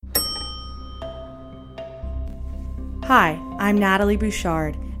Hi, I'm Natalie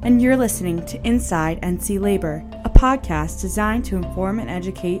Bouchard, and you're listening to Inside NC Labor, a podcast designed to inform and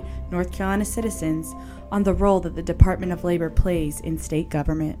educate North Carolina citizens on the role that the Department of Labor plays in state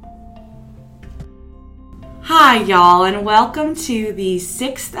government. Hi, y'all, and welcome to the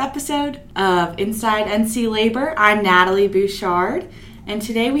 6th episode of Inside NC Labor. I'm Natalie Bouchard, and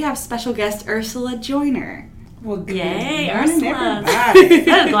today we have special guest Eursula Joyner. Well, good Yay, morning, Ursula. everybody.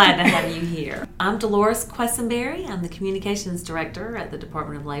 So glad to have you here. I'm Dolores Quesenberry. I'm the Communications Director at the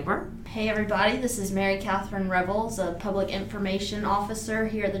Department of Labor. Hey everybody, this is Katherine Revels, a Public Information Officer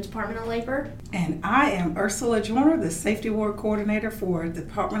here at the Department of Labor. And I am Eursula Joyner, the Safety Award Coordinator for the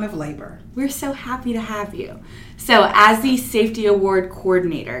Department of Labor. We're so happy to have you. So, as the Safety Award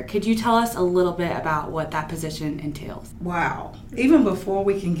Coordinator, could you tell us a little bit about what that position entails? Wow. Even before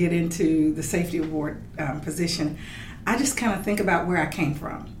we can get into the Safety Award position, I just kind of think about where I came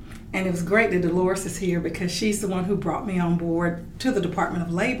from. And it was great that Dolores is here because she's the one who brought me on board to the Department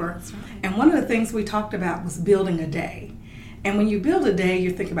of Labor. That's right. And one of the things we talked about was building a day. And when you build a day,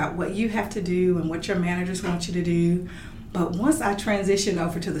 you think about what you have to do and what your managers want you to do. But once I transitioned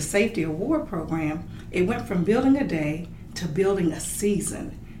over to the Safety Award program, it went from building a day to building a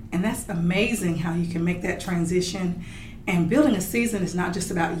season. And that's amazing how you can make that transition. And building a season is not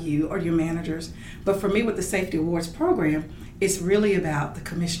just about you or your managers, but for me with the Safety Awards program, it's really about the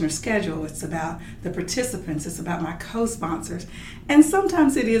commissioner's schedule. It's about the participants. It's about my co-sponsors. And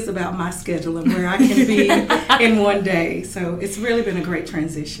sometimes it is about my schedule and where I can be in one day. So it's really been a great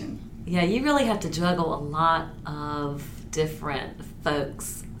transition. Yeah, you really have to juggle a lot of different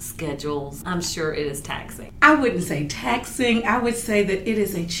folks' schedules. I'm sure it is taxing. I wouldn't say taxing. I would say that it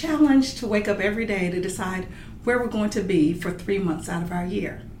is a challenge to wake up every day to decide where we're going to be for 3 months out of our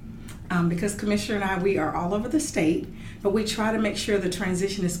year. Because Commissioner and I, we are all over the state, but we try to make sure the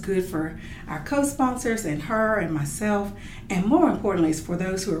transition is good for our co-sponsors and her and myself, and more importantly, is for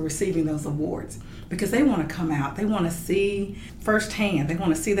those who are receiving those awards, because they want to come out, they want to see firsthand, they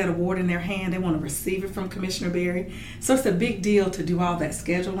want to see that award in their hand, they want to receive it from Commissioner Berry. So it's a big deal to do all that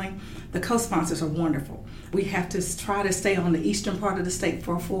scheduling. The co-sponsors are wonderful. We have to try to stay on the eastern part of the state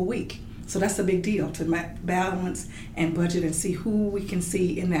for a full week. So that's a big deal to balance and budget and see who we can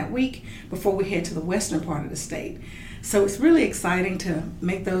see in that week before we head to the western part of the state. So it's really exciting to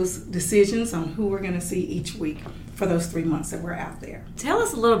make those decisions on who we're going to see each week for those 3 months that we're out there. Tell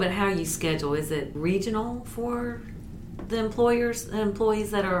us a little bit how you schedule. Is it regional for the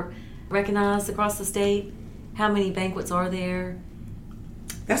employees that are recognized across the state? How many banquets are there?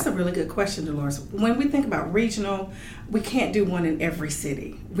 That's a really good question, Dolores. When we think about regional, we can't do one in every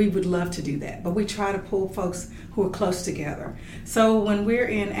city. We would love to do that, but we try to pull folks who are close together. So when we're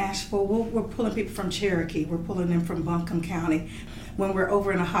in Asheville, we're pulling people from Cherokee. We're pulling them from Buncombe County. When we're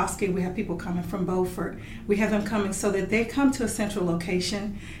over in Ahoskie, we have people coming from Beaufort. We have them coming so that they come to a central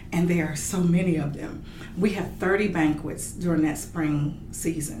location, and there are so many of them. We have 30 banquets during that spring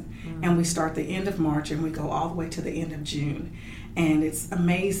season, and we start the end of March, and we go all the way to the end of June. And it's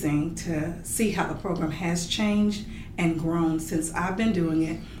amazing to see how the program has changed and grown since I've been doing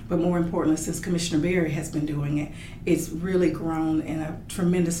it, but more importantly, since Commissioner Berry has been doing it. It's really grown in a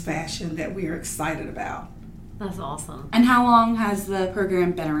tremendous fashion that we are excited about. That's awesome. And how long has the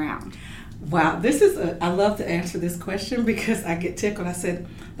program been around? Wow, I love to answer this question because I get tickled. I said,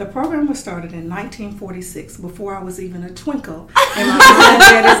 the program was started in 1946, before I was even a twinkle in my mom and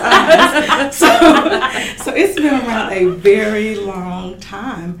daddy's eyes. So it's been around a very long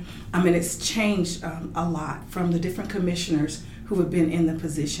time. I mean, it's changed a lot from the different commissioners who have been in the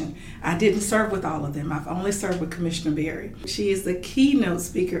position. I didn't serve with all of them. I've only served with Commissioner Berry. She is the keynote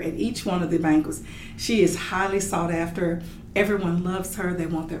speaker at each one of the banquets. She is highly sought after. Everyone loves her. They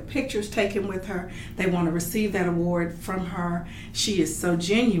want their pictures taken with her. They want to receive that award from her. She is so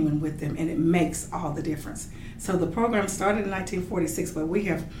genuine with them, and it makes all the difference. So the program started in 1946, but we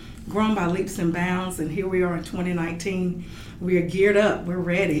have grown by leaps and bounds, and here we are in 2019. We are geared up. We're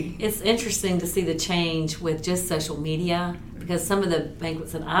ready. It's interesting to see the change with just social media, because some of the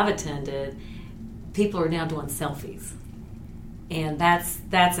banquets that I've attended, people are now doing selfies. And that's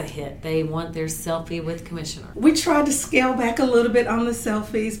a hit. They want their selfie with Commissioner. We tried to scale back a little bit on the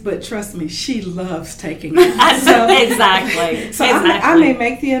selfies, but trust me, she loves taking it. Exactly. So I may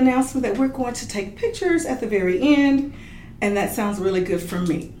make the announcement that we're going to take pictures at the very end, and that sounds really good for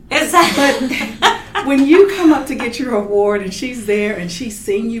me. Exactly. But when you come up to get your award and she's there and she's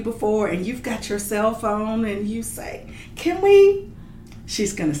seen you before and you've got your cell phone and you say, "Can we?"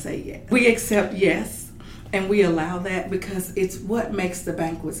 She's going to say yes. We accept yes. And we allow that because it's what makes the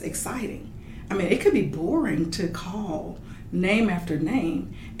banquets exciting. I mean, it could be boring to call name after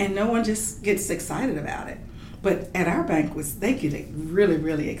name and no one just gets excited about it. But at our banquets, they get really,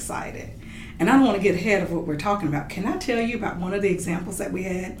 really excited. And I don't want to get ahead of what we're talking about. Can I tell you about one of the examples that we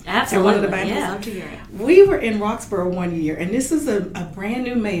had Absolutely. at one of the banquets? Yeah, love to hear it. We were in Roxborough one year, and this is a brand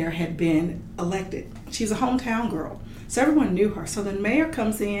new mayor had been elected. She's a hometown girl, so everyone knew her. So the mayor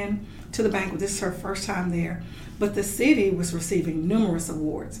comes in to the banquet. This is her first time there, but the city was receiving numerous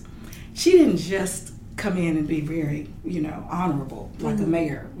awards. She didn't just come in and be very, honorable like a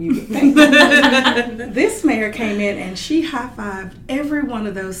mayor, you would think. This mayor came in and she high-fived every one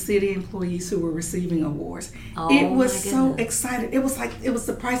of those city employees who were receiving awards. It was so exciting. It was like it was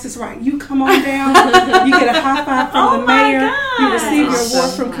The Price is Right. You come on down, you get a high five from the mayor, you receive your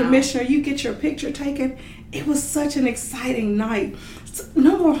award from commissioner, you get your picture taken. It was such an exciting night.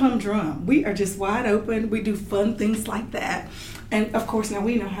 No more humdrum. We are just wide open. We do fun things like that. And of course, now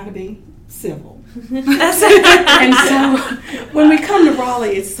we know how to be civil. And so when we come to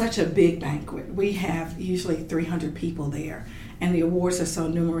Raleigh, it's such a big banquet. We have usually 300 people there, and the awards are so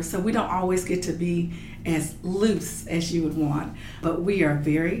numerous, so we don't always get to be as loose as you would want, but we are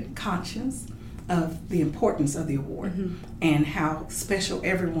very conscious of the importance of the award and how special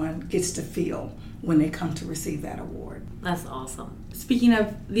everyone gets to feel when they come to receive that award. That's awesome. Speaking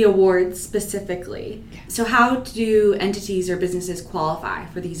of the awards specifically, so how do entities or businesses qualify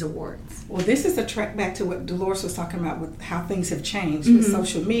for these awards? Well, this is a track back to what Dolores was talking about with how things have changed with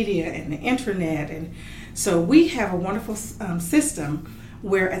social media and the internet. And so we have a wonderful system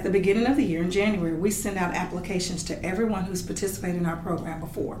where at the beginning of the year, in January, we send out applications to everyone who's participated in our program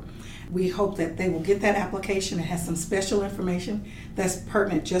before. We hope that they will get that application. It has some special information that's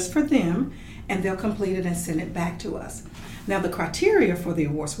pertinent just for them, and they'll complete it and send it back to us. Now, the criteria for the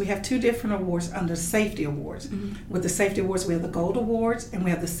awards, we have two different awards under safety awards. With the safety awards, we have the gold awards and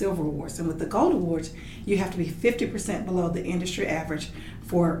we have the silver awards. And with the gold awards, you have to be 50% below the industry average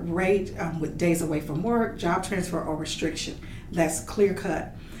for rate with days away from work, job transfer, or restriction. That's clear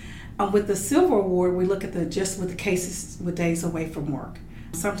cut. With the silver award, we look at just with the cases with days away from work.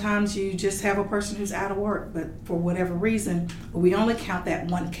 Sometimes you just have a person who's out of work, but for whatever reason, we only count that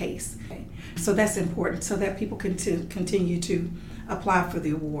one case. So that's important so that people can continue to apply for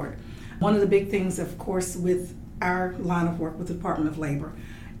the award. One of the big things, of course, with our line of work with the Department of Labor,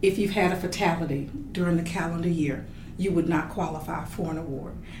 if you've had a fatality during the calendar year, you would not qualify for an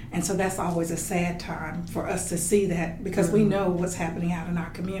award. And so that's always a sad time for us to see that because we know what's happening out in our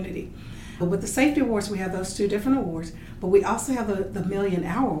community. But with the safety awards, we have those two different awards, but we also have the Million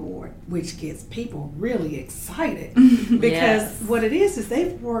Hour Award, which gets people really excited because what it is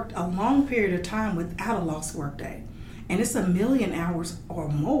they've worked a long period of time without a lost work day, and it's 1 million hours or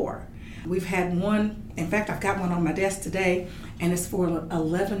more. We've had one, in fact, I've got one on my desk today, and it's for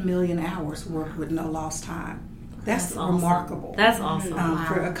 11 million hours worked with no lost time. That's awesome. Remarkable. That's awesome.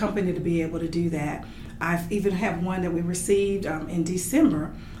 For a company to be able to do that. I've even had one that we received in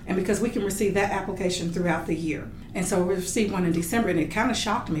December, and because we can receive that application throughout the year. And so we received one in December, and it kind of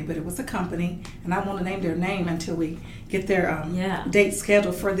shocked me, but it was a company, and I won't want to name their name until we get their date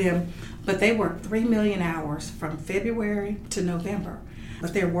scheduled for them. But they work 3 million hours from February to November.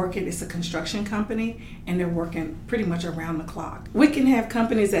 But they're working, it's a construction company, and they're working pretty much around the clock. We can have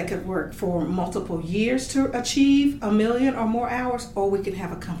companies that could work for multiple years to achieve 1 million or more hours, or we can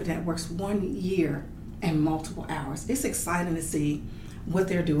have a company that works 1 year and multiple hours. It's exciting to see what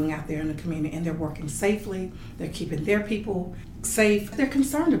they're doing out there in the community, and they're working safely, they're keeping their people safe, they're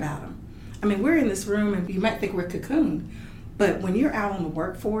concerned about them. I mean, we're in this room and you might think we're cocooned, but when you're out on the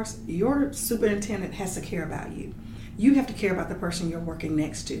workforce, your superintendent has to care about you. You have to care about the person you're working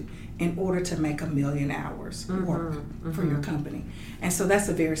next to in order to make 1 million hours work for your company. And so that's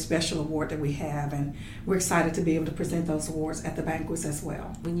a very special award that we have, and we're excited to be able to present those awards at the banquets as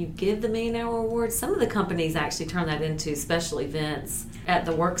well. When you give the Million Hour Award, some of the companies actually turn that into special events at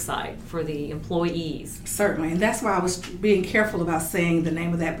the work site for the employees. Certainly, and that's why I was being careful about saying the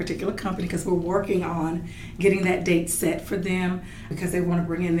name of that particular company, because we're working on getting that date set for them because they want to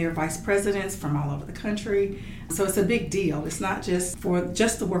bring in their vice presidents from all over the country. So it's a big deal. It's not just for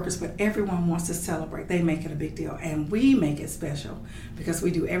just the workers, but everyone wants to celebrate. They make it a big deal, and we make it special because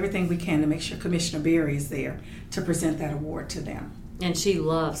we do everything we can to make sure Commissioner Berry is there to present that award to them. And she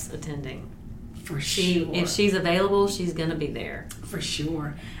loves attending. For sure. If she's available, she's going to be there. For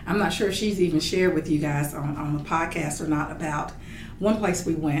sure. I'm not sure if she's even shared with you guys on the podcast or not about one place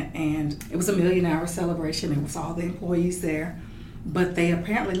we went, and it was a 1 million hour celebration. It was all the employees there, but they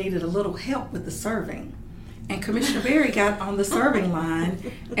apparently needed a little help with the serving. and Commissioner Berry got on the serving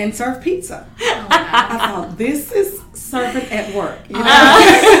line and served pizza. Oh, I thought, this is servant at work. You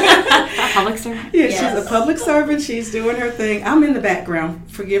know? Public servant? Yeah, Yes. she's a public servant. She's doing her thing. I'm in the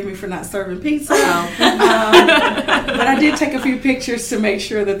background. Forgive me for not serving pizza. But I did take a few pictures to make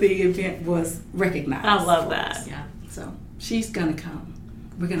sure that the event was recognized. I love that. Yeah. So she's going to come.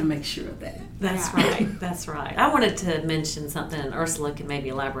 We're going to make sure of that. That's right. That's right. I wanted to mention something, and Ursula can maybe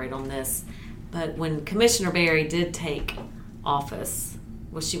elaborate on this. But when Commissioner Berry did take office,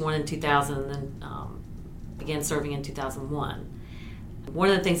 she won in 2000 and then began serving in 2001. One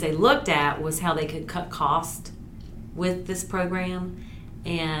of the things they looked at was how they could cut cost with this program.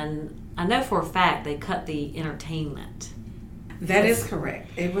 And I know for a fact they cut the entertainment. That is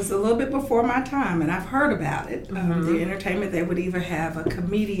correct. It was a little bit before my time, and I've heard about it. The entertainment, they would either have a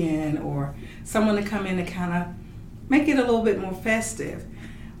comedian or someone to come in to kind of make it a little bit more festive.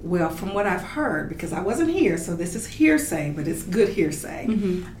 Well, from what I've heard, because I wasn't here, so this is hearsay, but it's good hearsay.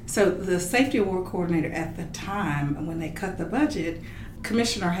 So the safety award coordinator at the time, when they cut the budget,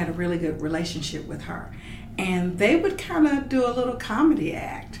 Commissioner had a really good relationship with her. And they would kind of do a little comedy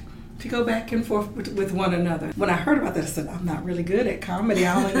act to go back and forth with one another. When I heard about that, I said, I'm not really good at comedy.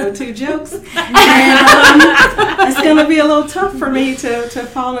 I only know 2 jokes. And it's going to be a little tough for me to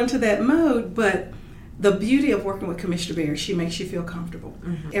fall into that mode. But the beauty of working with Commissioner Berry, she makes you feel comfortable.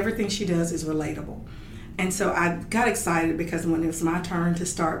 Everything she does is relatable. And so I got excited because when it was my turn to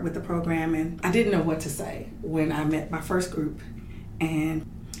start with the program, and I didn't know what to say when I met my first group. And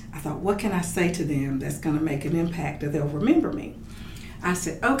I thought, what can I say to them that's going to make an impact that they'll remember me? I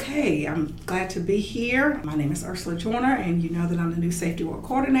said, okay, I'm glad to be here. My name is Eursula Joyner, and you know that I'm the new safety award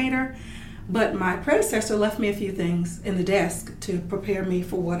coordinator. But my predecessor left me a few things in the desk to prepare me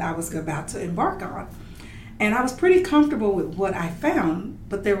for what I was about to embark on. And I was pretty comfortable with what I found,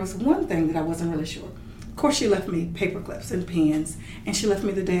 but there was one thing that I wasn't really sure. Of course, she left me paper clips and pens, and she left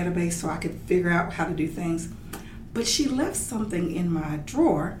me the database so I could figure out how to do things. But she left something in my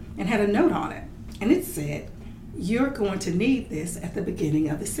drawer and had a note on it. And it said, you're going to need this at the beginning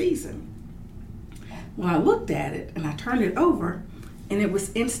of the season. Well, I looked at it and I turned it over and it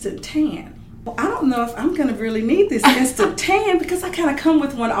was instant tan. Well, I don't know if I'm going to really need this instant tan because I kind of come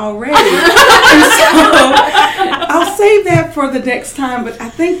with one already. And so I'll save that for the next time, but I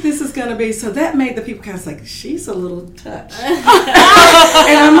think this is going to be, so that made the people kind of say, she's a little touched.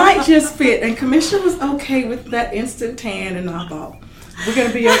 And I might just fit. And Commissioner was okay with that instant tan, and I thought, we're going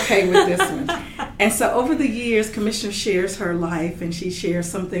to be okay with this one. And so over the years, Commissioner shares her life, and she shares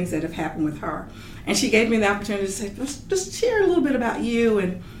some things that have happened with her. And she gave me the opportunity to say, let's just share a little bit about you.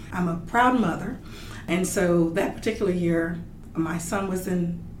 And I'm a proud mother. And so that particular year, my son was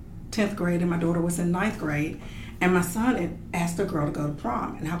in 10th grade and my daughter was in 9th grade. And my son had asked a girl to go to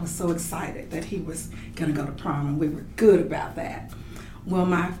prom. And I was so excited that he was going to go to prom. And we were good about that. Well,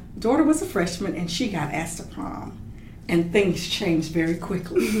 my daughter was a freshman and she got asked to prom. And things changed very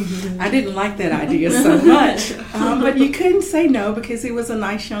quickly. I didn't like that idea so much. But you couldn't say no because he was a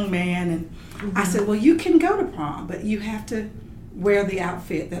nice young man. And I said, well, you can go to prom, but you have to wear the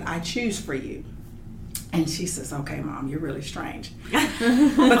outfit that I choose for you. And she says, okay, Mom, you're really strange.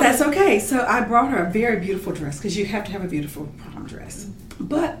 But that's okay. So I brought her a very beautiful dress because you have to have a beautiful prom dress.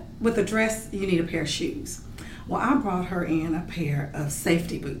 But with a dress, you need a pair of shoes. Well, I brought her in a pair of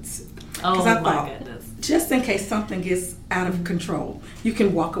safety boots. Oh, I my thought, goodness. just in case something gets out of control, you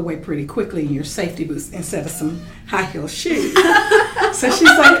can walk away pretty quickly in your safety boots instead of some high heel shoes. So she's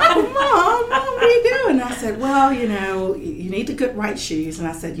like, oh, Mom, what are you doing? And I said, well, you know, you need to get right shoes. And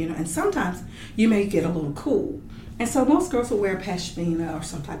I said, you know, and sometimes you may get a little cool. And so most girls will wear a pashmina or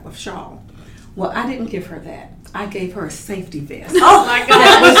some type of shawl. Well, I didn't give her that. I gave her a safety vest. Oh, my God.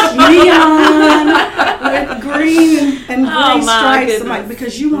 That was neon with green and gray stripes. Goodness. Like,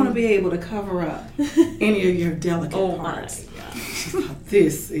 because you want to be able to cover up any of your delicate parts. She thought,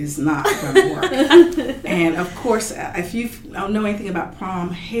 this is not going to work. And, of course, if you don't know anything about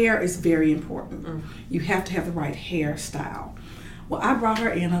prom, hair is very important. You have to have the right hairstyle. Well, I brought her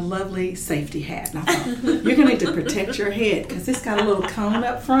in a lovely safety hat. And I thought, you're going to need to protect your head because it's got a little cone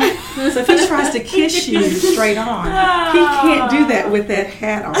up front. So if he tries to kiss you straight on, he can't do that with that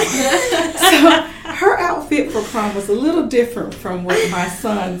hat on. So her outfit for prom was a little different from what my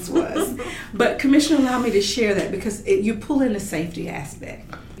son's was. But Commissioner allowed me to share that because you pull in the safety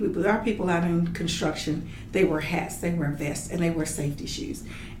aspect. With our people out in construction, they wear hats, they wear vests, and they wear safety shoes.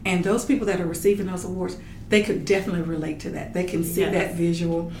 And those people that are receiving those awards, they could definitely relate to that. They can see that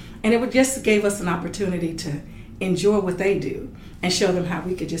visual. And it just gave us an opportunity to enjoy what they do. and show them how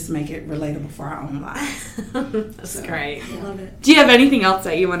we could just make it relatable for our own lives. That's great. I love it. Do you have anything else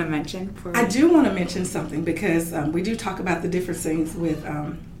that you want to mention? I do want to mention something because we do talk about the different things with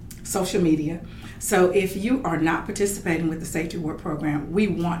social media. So if you are not participating with the Safety Award program, we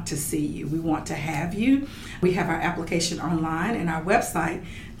want to see you. We want to have you. We have our application online and our website.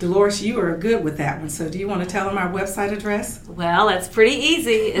 Dolores, you are good with that one. So do you want to tell them our website address? Well, that's pretty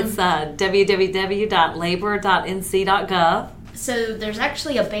easy. It's www.labor.nc.gov. So there's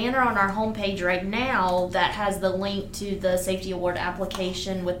actually a banner on our homepage right now that has the link to the Safety Award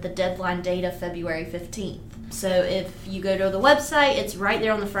application with the deadline date of February 15th. So if you go to the website, it's right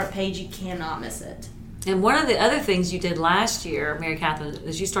there on the front page. You cannot miss it. And one of the other things you did last year, Mary Katherine,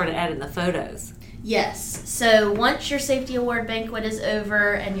 is you started adding the photos. Yes. So once your Safety Award banquet is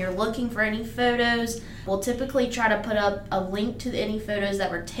over and you're looking for any photos, we'll typically try to put up a link to any photos that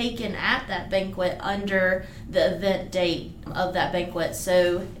were taken at that banquet under the event date of that banquet.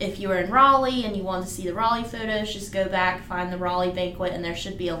 So if you were in Raleigh and you want to see the Raleigh photos, just go back, find the Raleigh banquet, and there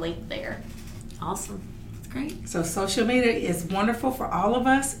should be a link there. Awesome. Great. So social media is wonderful for all of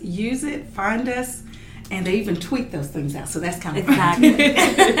us. Use it, find us, and they even tweet those things out. So that's kind of Exactly.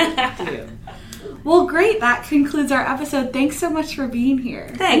 fun. Well, great. That concludes our episode. Thanks so much for being here.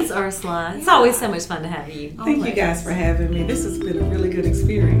 Thanks, Ursula. It's always so much fun to have you. Thank you guys for having me. This has been a really good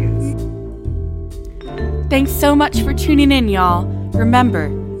experience. Thanks so much for tuning in, y'all. Remember,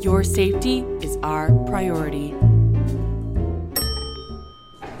 your safety is our priority.